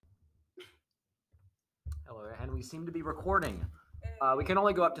Hello, and we seem to be recording. We can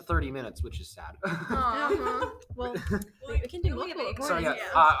only go up to 30 minutes, which is sad. Well, we can do multiple recordings. So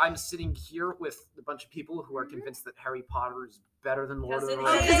I'm sitting here with a bunch of people who are convinced that Harry Potter is better than Lord of the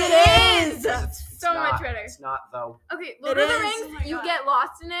Rings. Because it is! It's So not, much better. It's not, though. Okay, Lord of the Rings, you get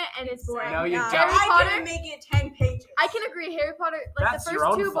lost in it and it's boring. No, you don't. Harry I Potter, couldn't make it 10 pages. I can agree. Harry Potter, like That's the your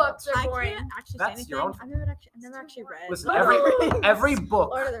first own two fault. books are boring. I can't actually That's say anything. your own I've never actually read. Listen, Lord of the Rings. every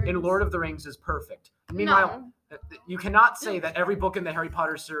book Lord of the in Rings. Lord of the Rings is perfect. Meanwhile, you cannot say that every book in the Harry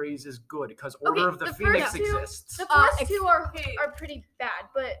Potter series is good because Order of the Phoenix first two- exists. The first two are okay. pretty bad,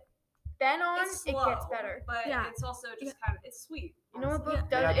 but then on It's it slow, gets better. but Yeah. it's also just kind of it's sweet. You know what book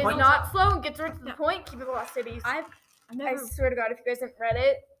Yeah, does is point- not slow and gets right to the Yeah. point? Keep It Lost Cities. I've I never swear to God, if you guys haven't read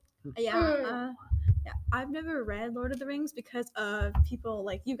it, I've never read Lord of the Rings because of people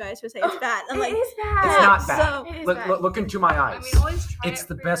like you guys who say it's bad. I'm like, it is bad. It's not bad. So It is Look, bad. look into my I eyes. mean, always try It's it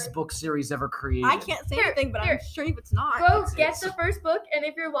the for best your- book series ever created. I can't say Here, anything, but here. I'm sure it's not. Go It's- get the first book, and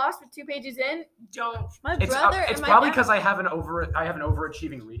if you're lost with 2 pages in, Don't. My It's brother it's and my probably dad- because I have an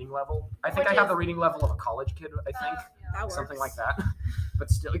overachieving reading level. I think Which I have is- the reading level of a college kid. I think that works. something like that. But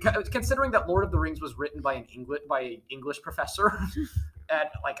still, considering that Lord of the Rings was written by an English professor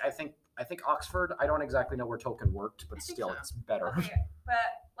at I think Oxford. I don't exactly know where Tolkien worked, but think still, so. it's better. Okay, but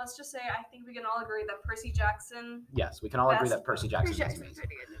let's just say I think we can all agree that Percy Jackson. Yes, we can all agree Best that Percy book. Jackson is Jackson's amazing.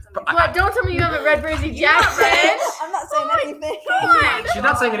 pretty good. It's But amazing. What? Don't tell me you haven't read Percy You haven't Jackson. read I'm not saying anything. She's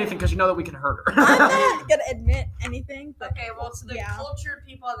not saying anything because you know that we can hurt her. I'm not gonna admit anything. But Okay, well, to the Yeah. cultured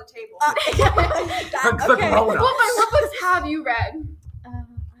people at the table. The okay. grown-ups. What books have you read?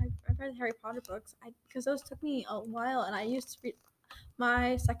 I've read Harry Potter books. Because those took me a while, and I used to read.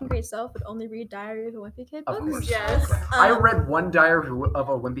 My second grade self would only read Diary of a Wimpy Kid Of books. course. Yes. I read one Diary of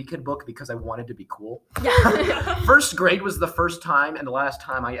a Wimpy Kid book because I wanted to be cool. Yeah. First grade was the first time and the last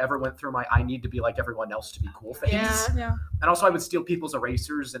time I ever went through my I need to be like everyone else to be cool phase. Yeah. Yeah. And also I would steal people's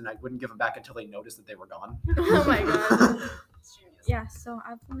erasers and I wouldn't give them back until they noticed that they were gone. Oh my God. It's genius. Yeah, so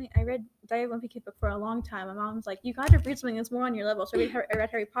I read Diary of a Wimpy Kid book for a long time. My mom was like, "You got to read something that's more on your level." So I read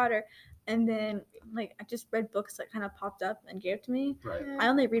Harry Potter, and then I just read books that kind of popped up and gave to me. Right. I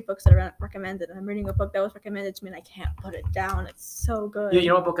only read books that are recommended. I'm reading a book that was recommended to me, and I can't put it down. It's so good. You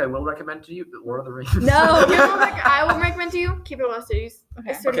know what book I will recommend to you? The Lord of the Rings. No. You know what I would recommend to you? Keep It Lost Cities.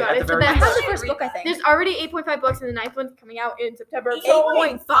 Okay. I swear to Okay, God, at the it's the very That best. was the Read first book, I that. think. There's already 8.5 books, and the 9th one's coming out in September.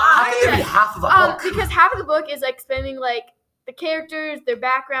 8.5. How can it be half of a book? Because half of the book is like explaining like the characters, their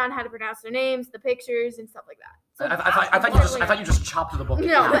background, how to pronounce their names, the pictures, and stuff like that. So I thought you just chopped the book. in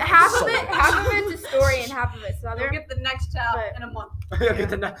no, half but and half of sold it's a story, and half of it's You'll other. get the next tab But- in a month.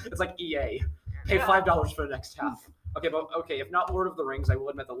 It's like EA. Pay $5 for the next half. Okay, but if not Lord of the Rings, I will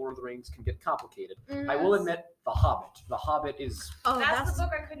admit that Lord of the Rings can get complicated. I will admit The Hobbit. The Hobbit is Oh, That's the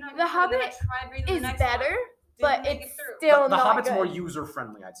book I could not. The get through, and then Hobbit I tried reading is the next better, one. but Didn't make it's it through. still the not Hobbit's good. more user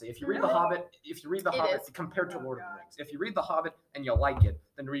friendly, I'd say. If you read The Really? Hobbit, It Hobbit is. compared to Oh, Lord of God. the Rings, if you read The Hobbit and you like it,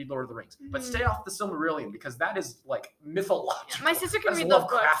 then read Lord of the Rings. But Mhm. stay off the Silmarillion because that is like mythological. My sister can That's read those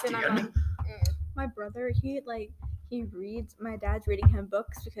books, and I'm Lovecraftian. like, my brother, he reads. My dad's reading him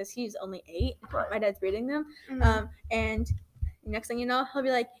books because he's only 8. Right. My dad's reading them. mm. And next thing you know, he'll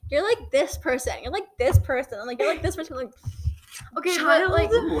be like, "You're like this person. You're like this person." I'm like, "You're like this person." I'm like, Okay, Child.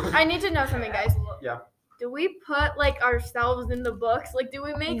 but like, I need to know something, guys. Yeah. Do we put like ourselves in the books? Like, do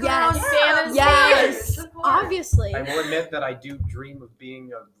we make Yes. our own fantasy? yes, Of course. obviously. I will admit that I do dream of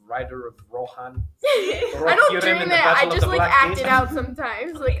being a writer of Rohan. I don't Rohirrim dream in it. the Battle I of just the like Black act Gate. it out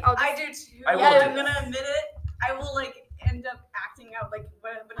sometimes. Like, I'll just. I do too. I will Yeah, do I'm gonna admit it. I will like end up acting out like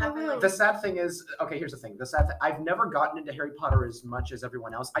what happened. Like, The sad thing is, okay, here's the thing. I've never gotten into Harry Potter as much as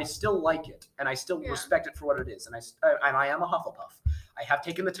everyone else. I still like it, and I still Yeah. respect it for what it is. And I am a Hufflepuff. I have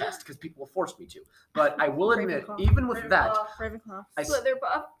taken the test because people have forced me to. But I will admit, Ravenclaw. even with that, Ravenclaw. I s-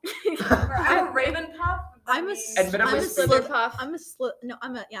 Slitherpuff. I'm a Ravenpuff. I'm a Admittedly I'm a speaking- Slitherpuff.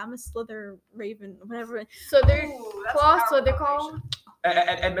 I'm a Slither Raven, whatever. Slither. Ooh, that's Claw, a powerful Slitherclaw. combination.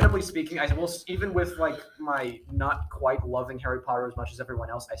 admittedly speaking, I will even with like my not quite loving Harry Potter as much as everyone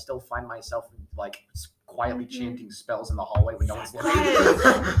else, I still find myself like quietly Mhm. chanting spells in the hallway when no one's looking.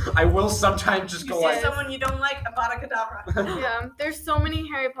 Yes. I will sometimes just You go see like. someone you don't like, Avada Kedavra. Yeah, there's so many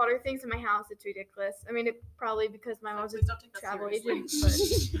Harry Potter things in my house. It's ridiculous. I mean, it probably because my mom's a Please don't take that travel seriously.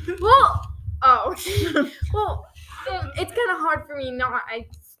 agent. But, well, oh, well, it's kind of hard for me. Not I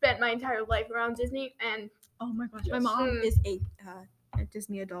spent my entire life around Disney, and Oh my gosh, Yes. my mom Mm. is a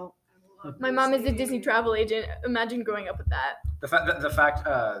Disney adult. my mom is a Disney travel agent. Imagine growing up with that. The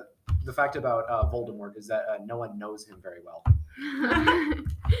fact about Voldemort is that no one knows him very well.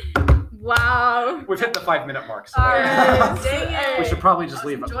 Wow. We've hit the 5-minute mark. So Alright. Dang it. we should probably just I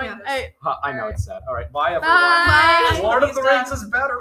was leave it. enjoying Yeah. this. I know it's sad. All right, bye everyone. Bye. Lord of the Please, Rings is better.